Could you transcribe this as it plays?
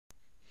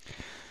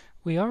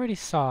We already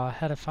saw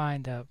how to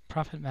find the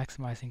profit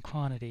maximizing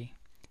quantity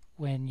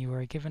when you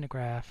were given a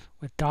graph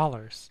with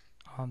dollars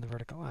on the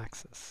vertical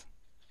axis,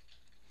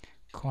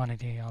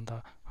 quantity on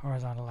the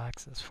horizontal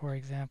axis. For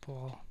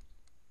example,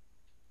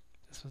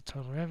 this was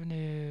total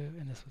revenue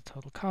and this was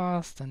total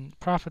cost, and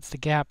profit's the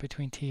gap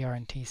between TR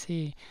and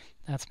TC.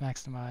 That's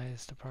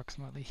maximized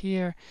approximately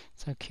here.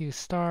 So Q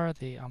star,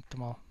 the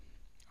optimal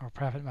or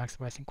profit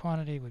maximizing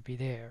quantity, would be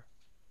there.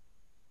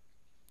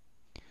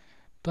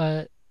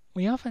 But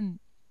we often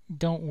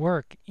don't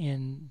work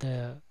in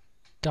the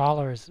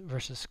dollars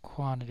versus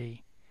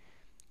quantity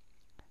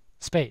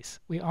space.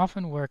 We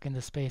often work in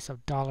the space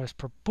of dollars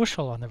per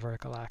bushel on the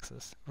vertical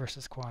axis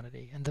versus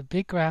quantity. And the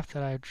big graph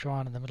that I've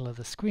drawn in the middle of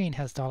the screen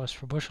has dollars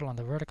per bushel on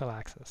the vertical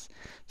axis.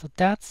 So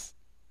that's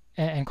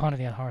and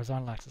quantity on the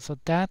horizontal axis. So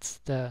that's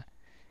the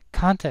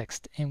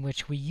context in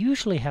which we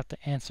usually have to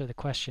answer the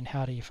question,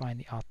 how do you find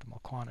the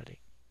optimal quantity?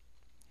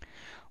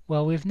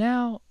 Well, we've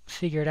now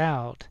figured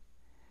out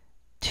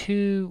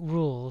two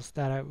rules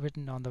that are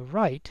written on the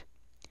right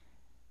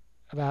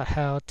about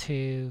how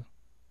to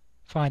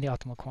find the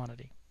optimal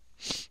quantity.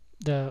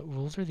 The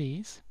rules are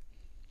these.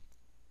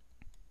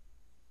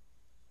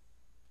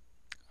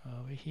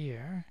 Over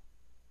here,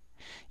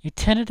 you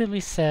tentatively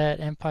set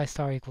m pi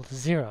star equal to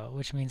 0,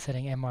 which means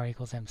setting mr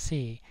equals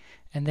mc,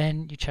 and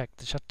then you check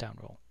the shutdown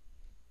rule,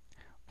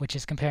 which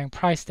is comparing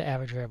price to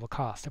average variable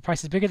cost. If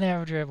price is bigger than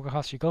average variable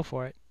cost, you go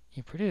for it,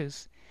 you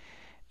produce,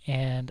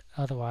 and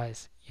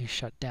otherwise you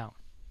shut down.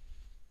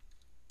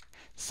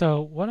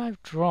 So what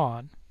I've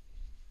drawn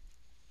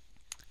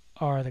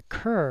are the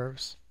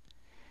curves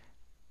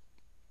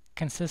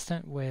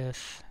consistent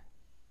with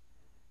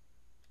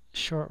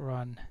short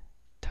run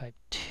type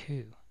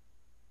 2.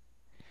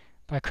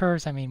 By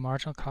curves, I mean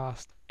marginal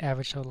cost,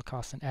 average total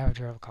cost, and average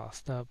variable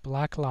cost, the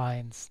black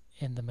lines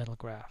in the middle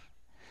graph.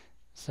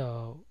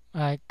 So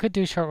I could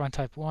do short run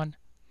type 1,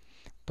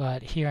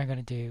 but here I'm going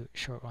to do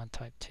short run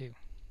type 2.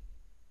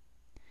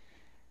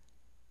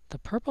 The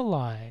purple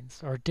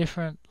lines are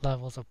different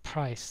levels of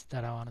price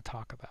that I want to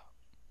talk about.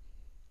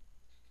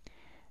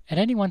 At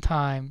any one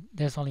time,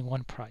 there's only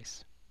one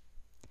price.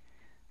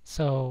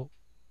 So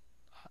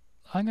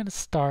I'm going to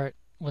start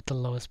with the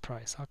lowest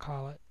price. I'll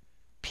call it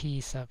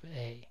P sub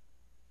A.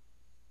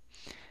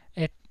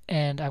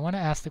 And I want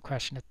to ask the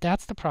question, if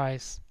that's the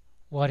price,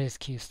 what is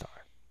Q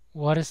star?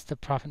 What is the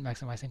profit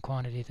maximizing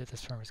quantity that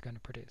this firm is going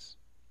to produce?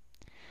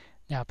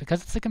 Now,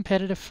 because it's a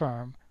competitive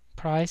firm,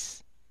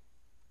 price,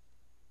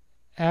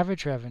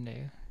 average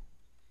revenue,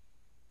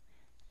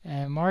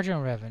 and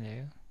marginal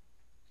revenue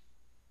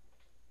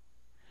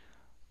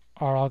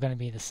are all going to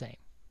be the same.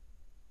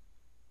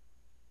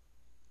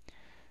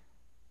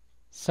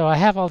 So I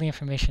have all the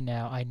information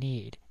now I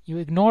need. You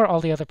ignore all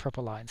the other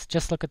purple lines.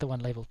 Just look at the one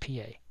labeled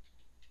PA,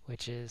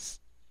 which is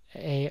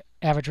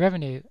average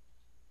revenue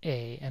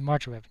A and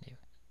marginal revenue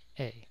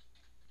A.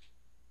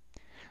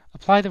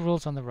 Apply the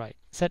rules on the right.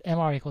 Set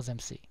MR equals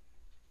MC.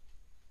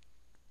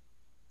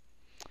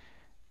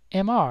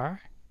 MR,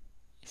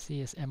 you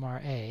see, is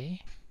MRA.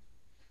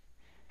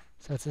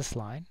 So it's this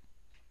line.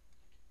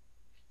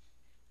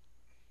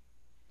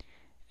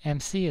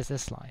 MC is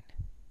this line.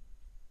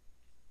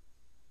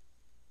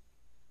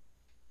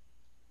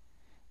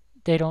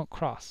 They don't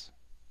cross.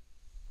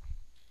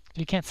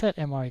 You can't set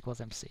MR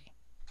equals MC.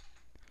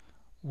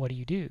 What do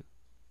you do?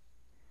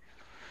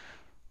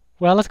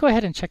 Well, let's go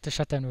ahead and check the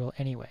shutdown rule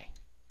anyway.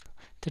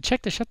 To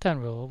check the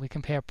shutdown rule, we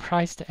compare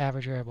price to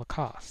average variable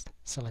cost.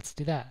 So let's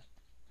do that.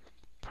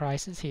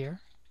 Price is here.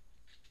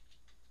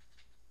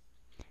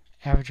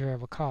 Average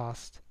variable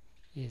cost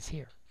is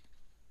here.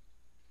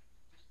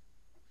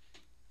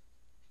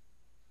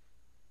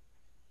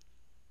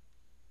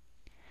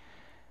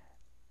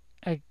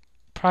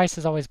 Price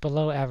is always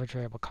below average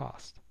variable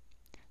cost.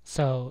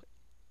 So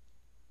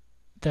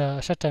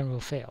the shutdown rule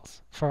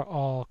fails for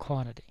all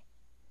quantity.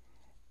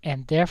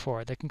 And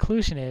therefore, the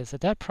conclusion is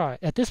that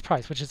at this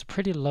price, which is a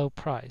pretty low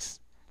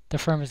price, the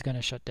firm is going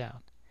to shut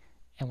down.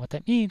 And what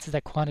that means is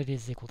that quantity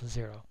is equal to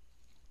 0.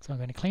 So I'm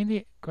going to clean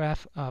the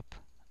graph up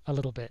a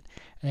little bit,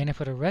 and then I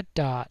put a red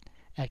dot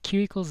at Q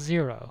equals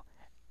 0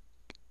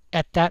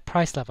 at that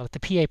price level, at the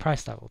PA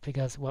price level,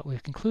 because what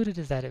we've concluded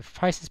is that if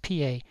price is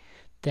PA,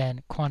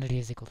 then quantity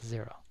is equal to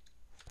 0.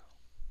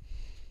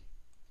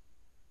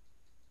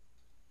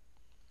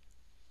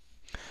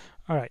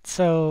 All right,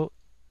 so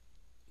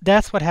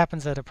that's what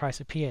happens at a price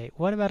of PA.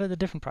 What about at a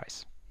different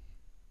price?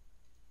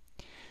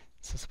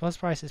 So suppose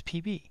price is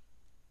PB.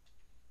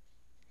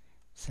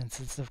 Since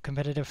it's a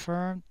competitive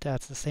firm,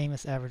 that's the same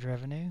as average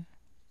revenue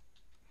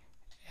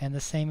and the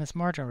same as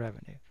marginal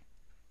revenue.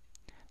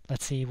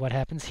 Let's see what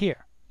happens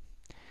here.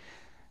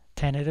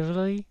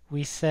 Tentatively,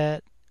 we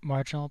set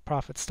marginal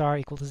profit star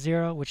equal to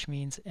 0, which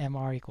means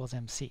MR equals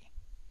MC.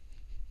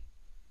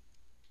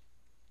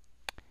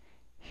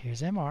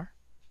 Here's MR.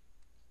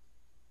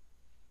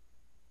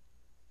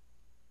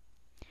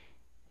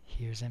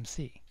 Here's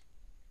MC.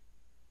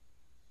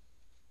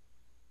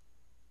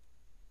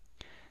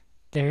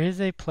 There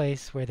is a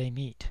place where they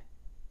meet.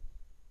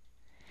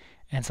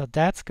 And so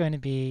that's going to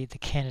be the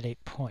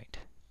candidate point.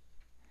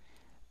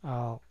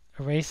 I'll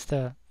erase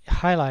the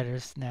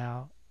highlighters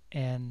now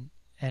and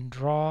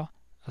draw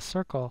a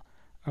circle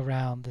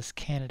around this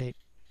candidate.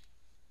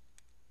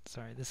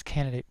 Sorry, this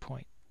candidate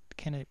point. The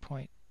candidate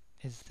point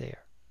is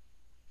there.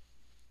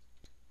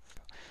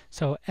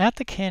 So at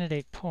the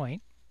candidate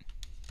point,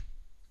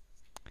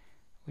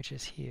 which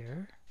is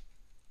here,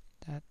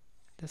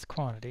 this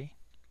quantity,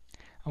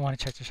 I want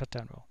to check the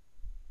shutdown rule.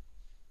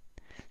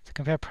 So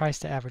compare price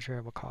to average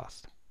variable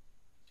cost.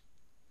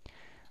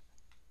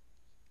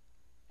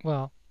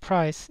 Well,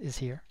 price is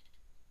here.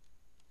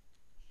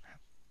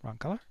 Wrong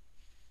color.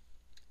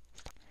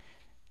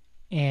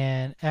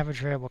 And average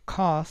variable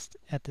cost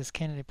at this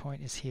candidate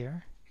point is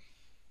here.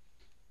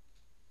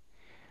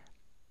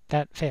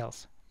 That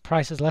fails.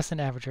 Price is less than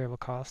average variable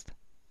cost.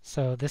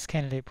 So this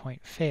candidate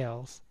point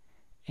fails.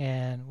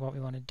 And what we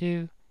want to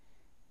do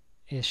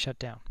is shut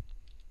down.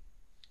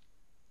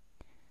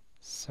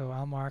 So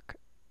I'll mark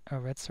a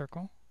red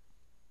circle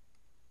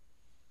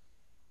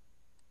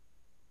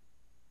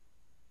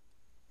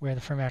where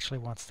the firm actually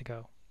wants to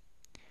go.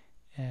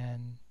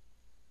 And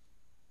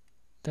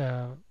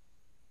the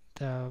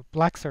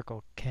black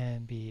circle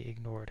can be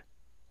ignored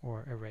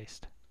or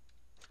erased.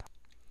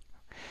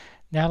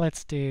 Now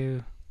let's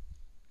do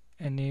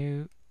a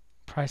new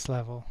price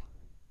level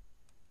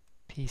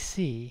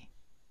PC,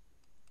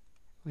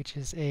 which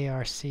is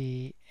ARC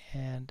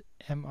and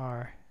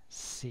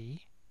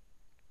MRC.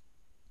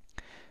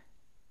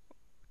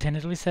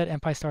 Tentatively set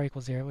MPi star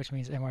equals 0, which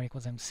means MR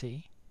equals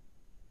MC.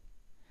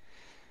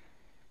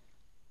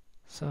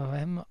 So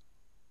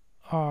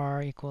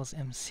MR equals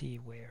MC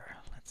where?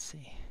 Let's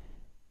see.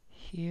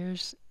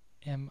 Here's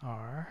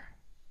MR.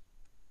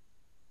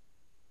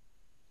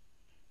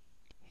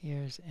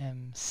 Here's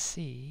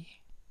MC.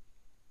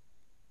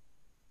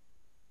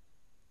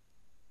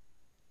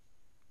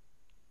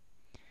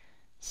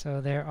 So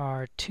there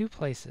are two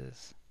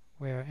places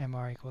where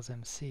MR equals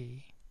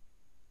MC.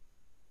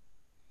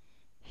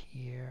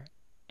 Here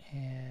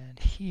and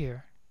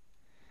here.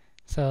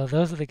 So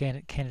those are the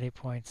candidate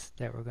points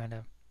that we're going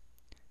to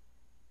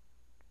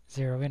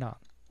zero in on.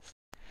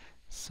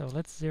 So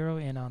let's zero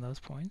in on those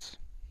points.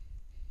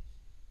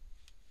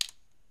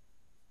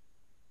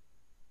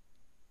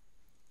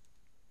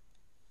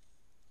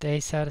 They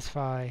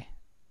satisfy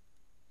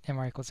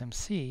MR equals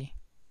MC.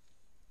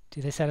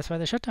 Do they satisfy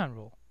the shutdown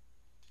rule?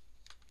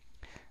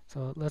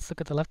 So let's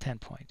look at the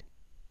left-hand point.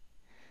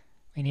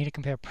 We need to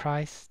compare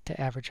price to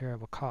average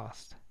variable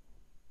cost.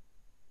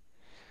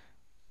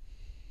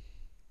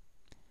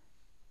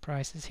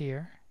 Price is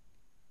here.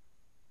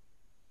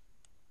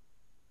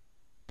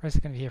 Price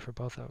is going to be here for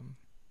both of them.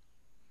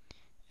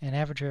 And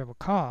average variable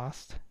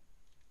cost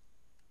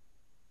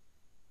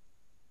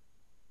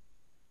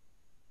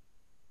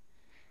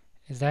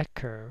is that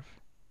curve.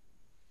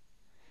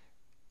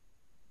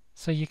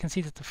 So you can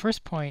see that the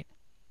first point,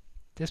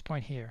 this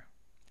point here,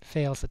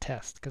 fails the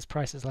test because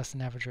price is less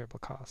than average variable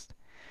cost.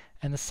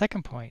 And the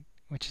second point,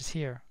 which is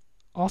here,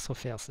 also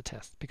fails the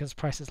test because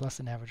price is less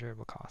than average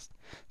variable cost.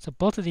 So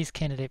both of these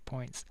candidate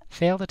points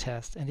fail the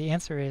test, and the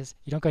answer is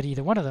you don't go to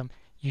either one of them,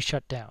 you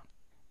shut down.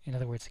 In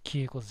other words,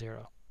 Q equals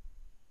 0.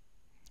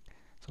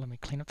 So let me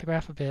clean up the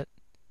graph a bit.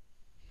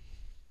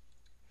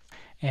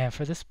 And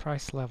for this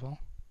price level,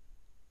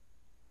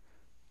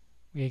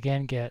 we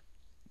again get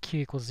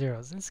Q equals 0.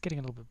 This is getting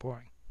a little bit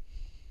boring.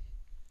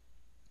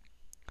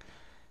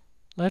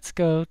 Let's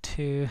go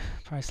to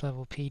price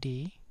level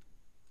PD.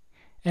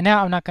 And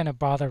now I'm not going to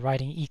bother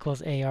writing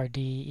equals ARD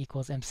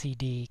equals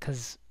MCD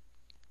because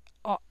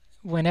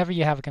whenever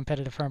you have a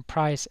competitive firm,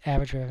 price,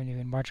 average revenue,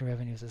 and margin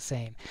revenue is the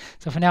same.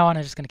 So from now on,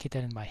 I'm just going to keep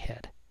that in my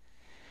head.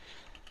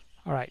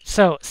 All right,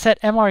 so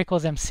set MR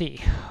equals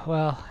MC.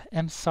 Well,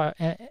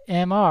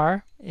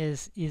 MR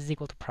is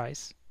equal to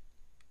price.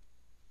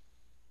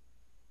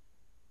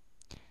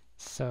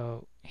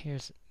 So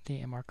here's the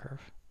MR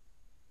curve.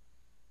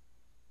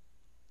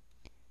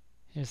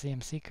 Here's the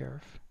MC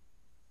curve.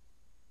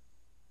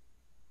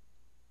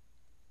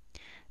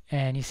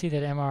 And you see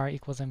that MR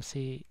equals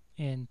MC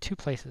in two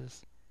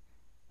places.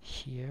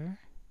 Here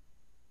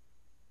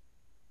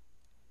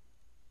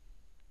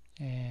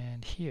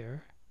and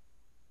here.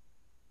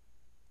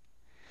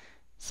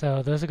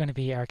 So those are going to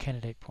be our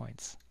candidate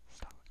points.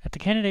 At the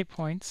candidate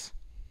points,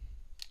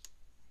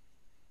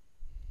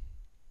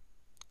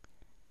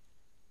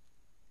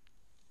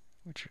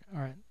 which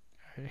are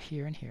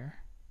here and here,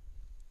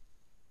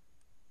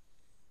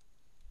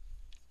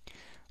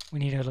 we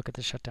need to look at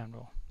the shutdown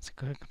rule. So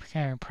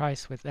comparing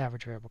price with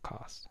average variable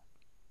cost.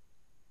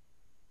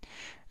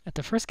 At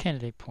the first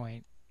candidate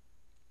point,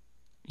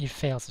 it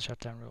fails the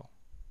shutdown rule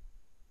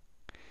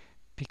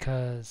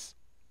because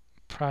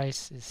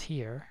price is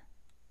here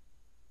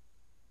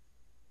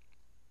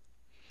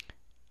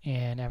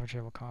and average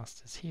variable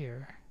cost is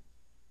here.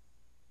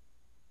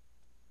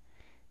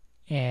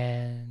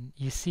 And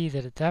you see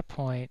that at that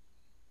point,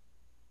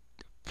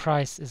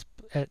 price is,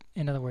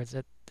 in other words,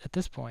 at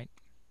this point,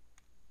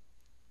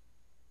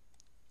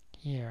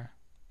 here,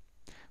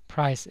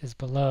 price is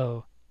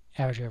below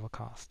average variable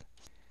cost.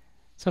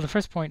 So the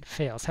first point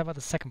fails. How about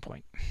the second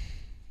point?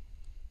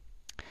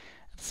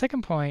 At the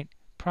second point,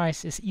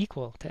 price is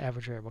equal to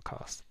average variable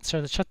cost.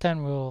 So the shutdown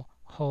rule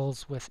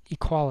holds with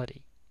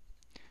equality.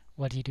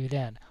 What do you do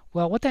then?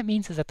 Well, what that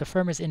means is that the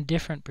firm is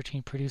indifferent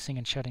between producing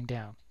and shutting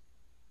down.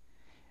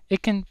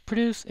 It can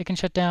produce, it can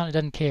shut down, it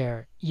doesn't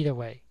care either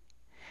way.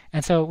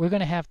 And so we're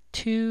going to have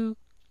two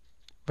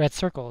red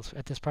circles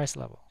at this price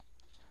level.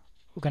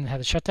 We're going to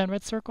have the shutdown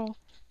red circle,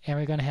 and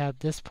we're going to have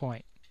this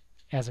point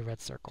as a red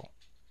circle,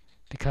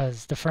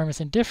 because the firm is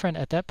indifferent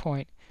at that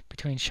point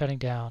between shutting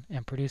down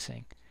and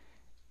producing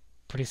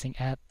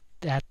at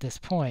this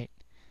point.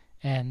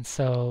 And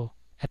so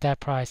at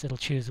that price, it'll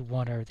choose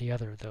one or the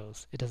other of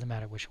those. It doesn't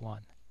matter which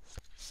one.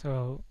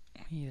 So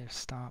we either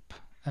stop,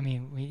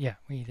 we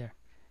either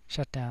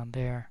shut down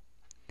there,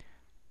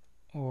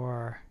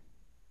 or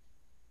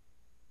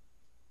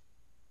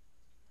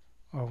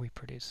we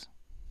produce.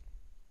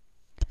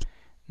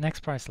 Next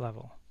price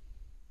level,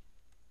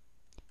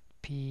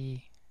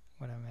 PE.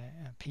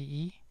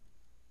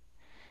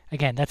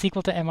 Again, that's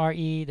equal to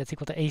MRE, that's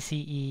equal to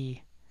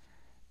ACE.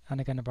 I'm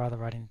not going to bother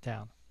writing it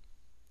down.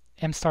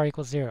 M star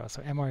equals 0,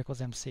 so MR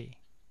equals MC.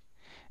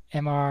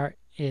 MR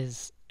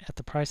is at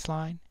the price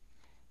line.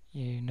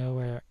 You know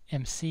where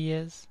MC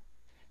is.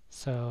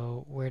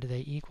 So where do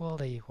they equal?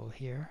 They equal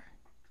here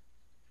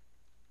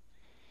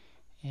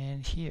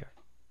and here.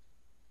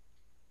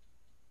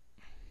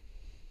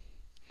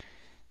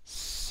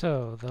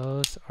 So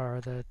those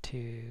are the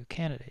two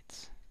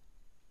candidates.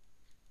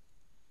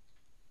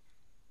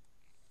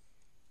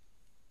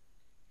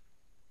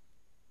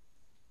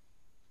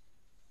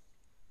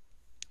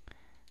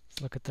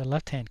 Let's look at the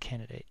left-hand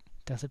candidate.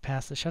 Does it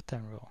pass the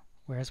shutdown rule?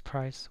 Where's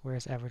price?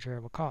 Where's average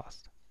variable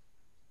cost?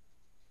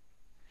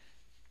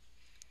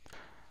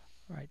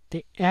 Right.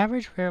 The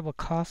average variable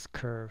cost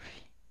curve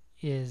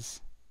is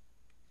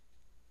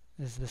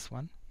this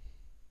one.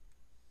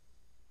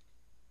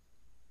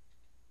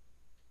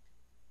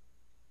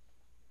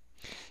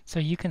 So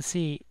you can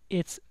see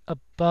it's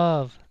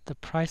above the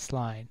price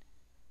line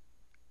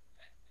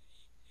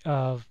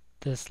of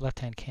this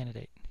left-hand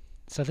candidate.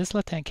 So this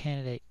left-hand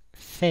candidate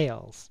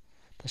fails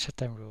the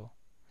shutdown rule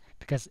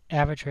because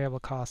average variable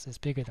cost is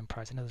bigger than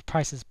price. In other words,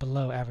 price is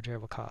below average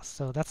variable cost.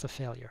 So that's a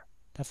failure.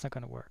 That's not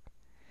going to work.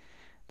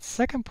 The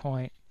second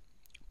point,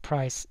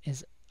 price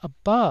is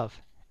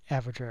above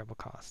average variable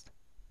cost.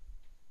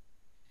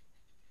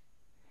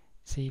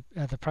 See,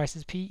 the price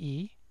is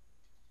PE.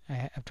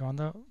 I've drawn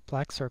the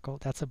black circle.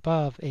 That's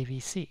above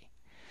AVC.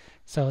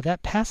 So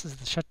that passes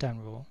the shutdown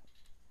rule.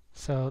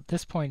 So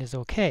this point is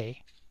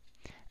okay.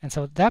 And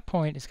so that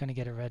point is going to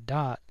get a red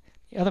dot.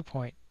 The other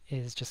point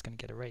is just going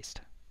to get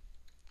erased.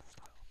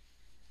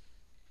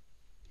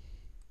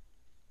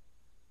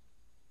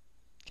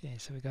 Okay,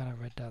 so we got a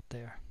red dot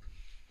there.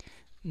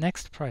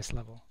 Next price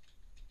level,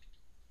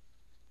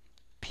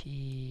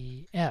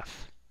 PF.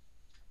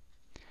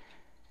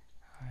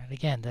 All right,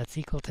 again, that's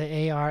equal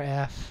to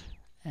ARF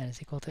and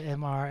it's equal to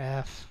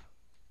MRF.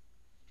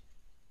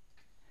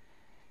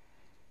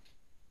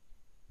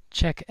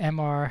 Check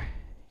MR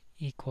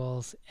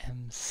equals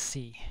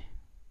MC.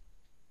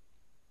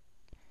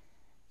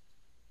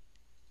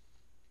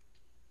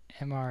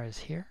 MR is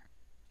here.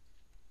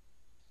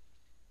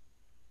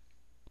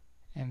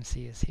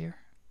 MC is here.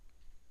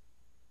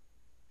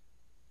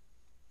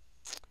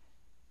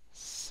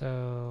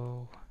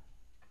 So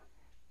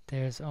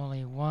there's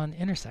only one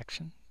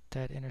intersection.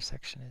 That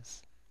intersection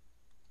is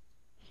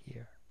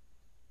here.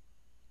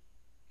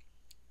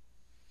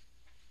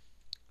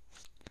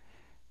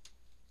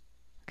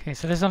 Okay,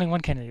 so there's only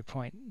one candidate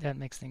point. That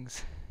makes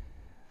things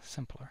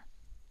simpler.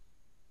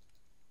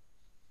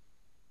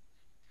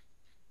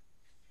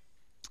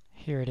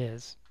 Here it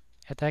is.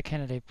 At that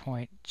candidate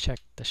point, check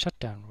the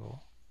shutdown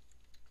rule.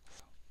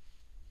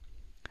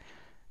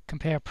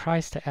 Compare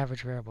price to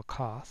average variable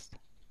cost.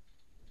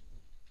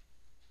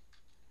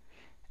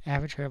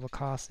 Average variable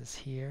cost is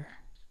here.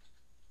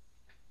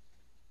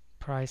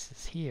 Price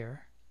is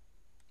here.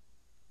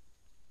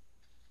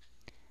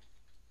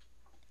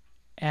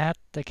 At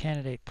the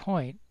candidate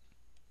point,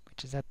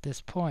 which is at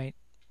this point,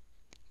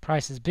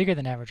 price is bigger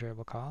than average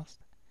variable cost.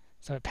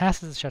 So it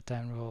passes the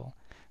shutdown rule.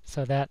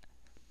 So that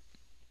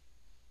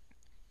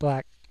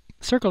black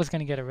circle is going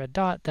to get a red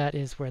dot. That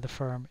is where the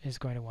firm is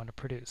going to want to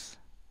produce.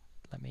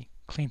 Let me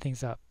clean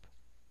things up.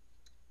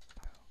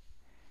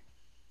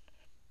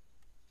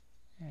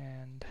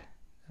 And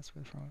that's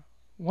where the firm.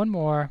 One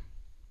more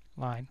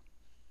line.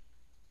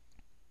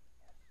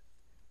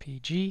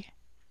 PG.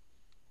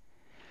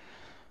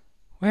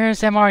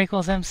 Where's MR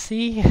equals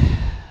MC?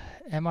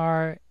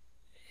 MR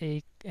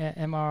is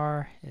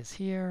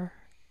here.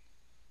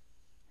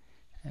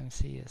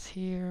 MC is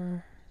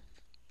here.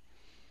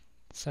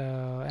 So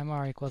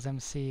MR equals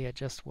MC at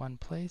just one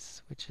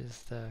place, which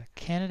is the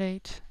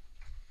candidate.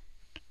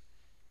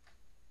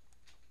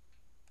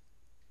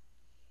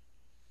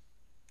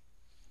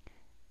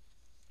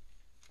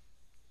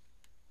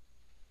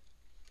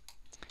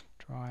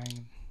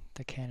 Drawing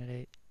the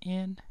candidate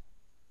in.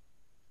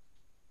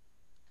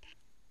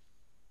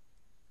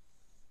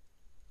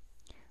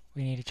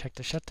 We need to check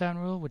the shutdown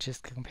rule, which is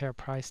to compare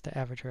price to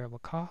average variable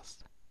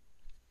cost.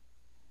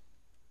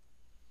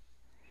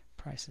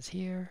 Price is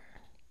here.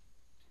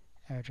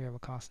 Average variable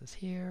cost is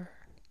here.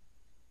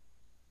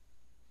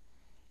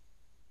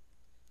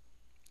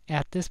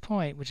 At this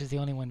point, which is the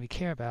only one we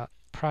care about,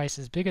 price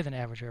is bigger than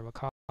average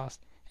variable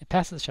cost. It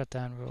passes the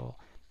shutdown rule.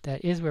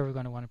 That is where we're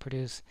going to want to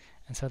produce,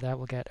 and so that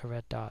will get a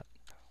red dot.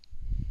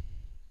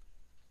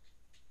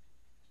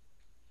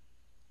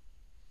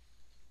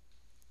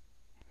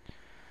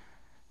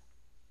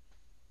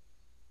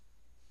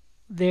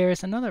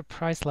 There's another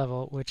price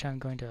level which I'm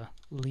going to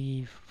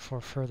leave for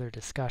further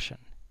discussion.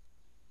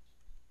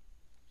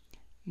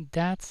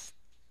 That's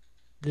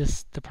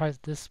this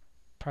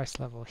price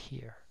level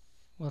here.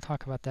 We'll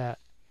talk about that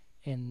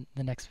in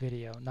the next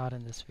video, not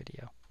in this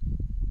video.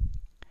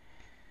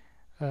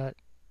 Other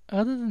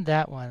than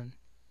that one,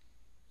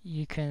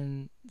 you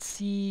can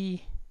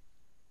see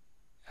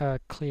a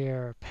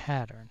clear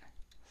pattern.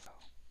 So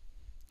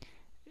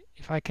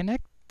if I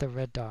connect the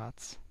red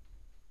dots,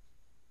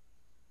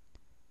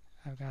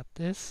 I've got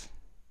this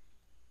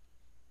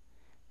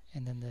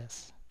and then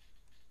this.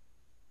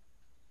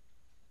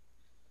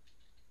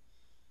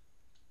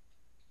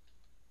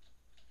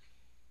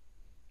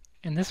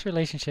 And this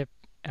relationship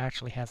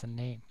actually has a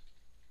name.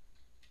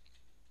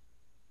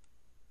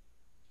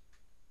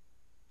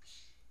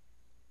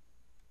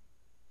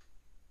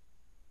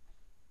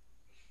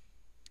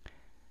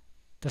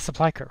 The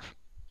supply curve.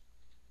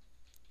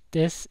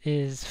 This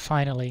is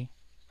finally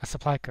a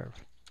supply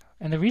curve.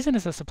 And the reason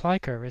it's a supply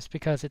curve is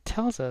because it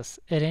tells us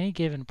at any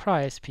given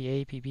price, PA,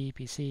 PB,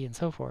 PC, and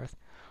so forth,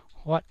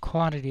 what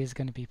quantity is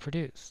going to be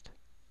produced.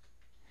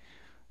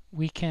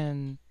 We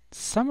can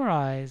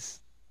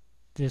summarize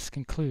this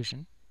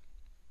conclusion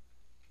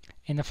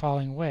in the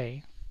following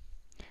way.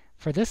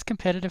 For this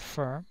competitive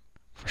firm,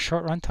 for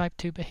short-run type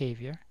 2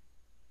 behavior,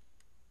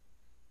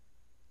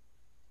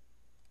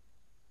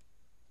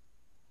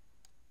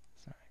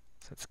 so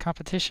it's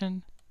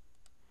competition,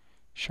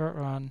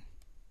 short-run,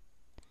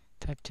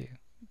 type 2.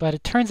 But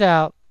it turns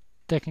out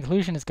the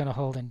conclusion is going to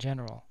hold in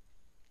general.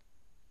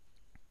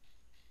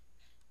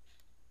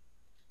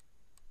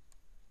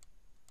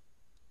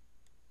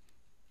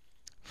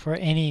 For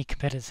any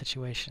competitive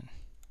situation.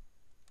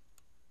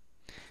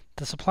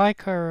 The supply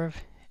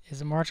curve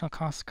is a marginal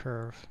cost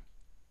curve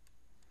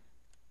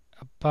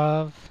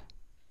above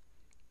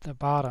the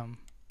bottom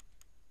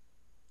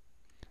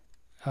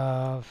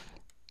of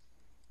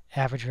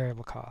average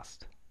variable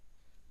cost.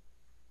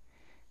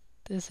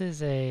 This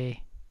is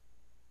a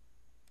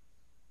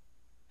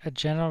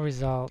general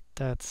result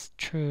that's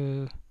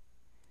true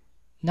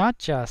not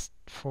just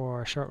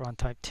for short-run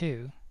type 2.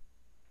 In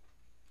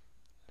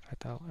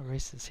fact, I'll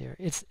erase this here.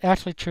 It's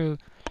actually true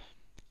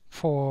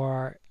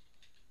for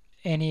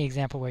any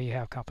example where you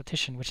have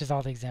competition, which is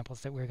all the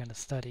examples that we're going to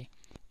study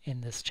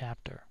in this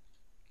chapter.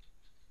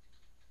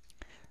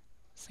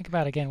 Let's think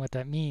about again what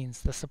that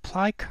means. The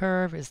supply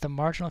curve is the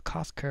marginal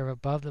cost curve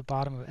above the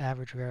bottom of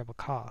average variable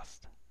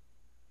cost.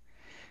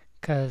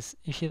 Because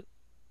if you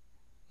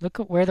look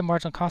at where the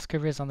marginal cost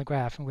curve is on the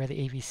graph and where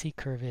the AVC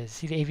curve is.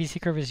 See, the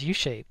AVC curve is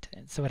U-shaped,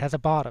 and so it has a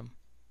bottom.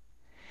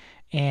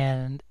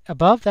 And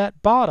above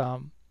that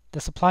bottom,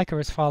 the supply curve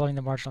is following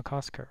the marginal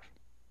cost curve.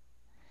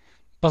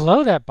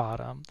 Below that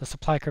bottom, the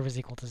supply curve is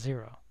equal to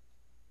 0.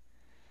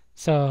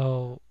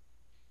 So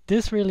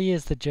this really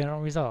is the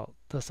general result.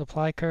 The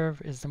supply curve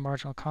is the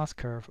marginal cost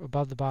curve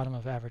above the bottom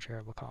of average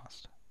variable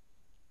cost.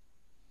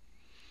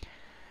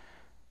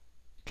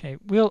 Okay,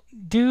 we'll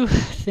do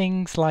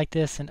things like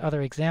this in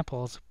other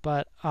examples,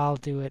 but I'll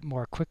do it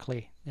more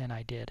quickly than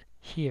I did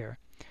here.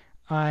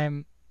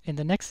 In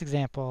the next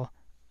example,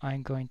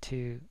 I'm going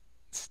to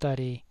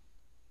study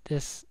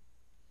this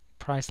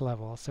price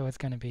level, so it's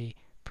going to be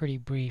pretty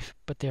brief,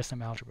 but there's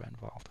some algebra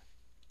involved.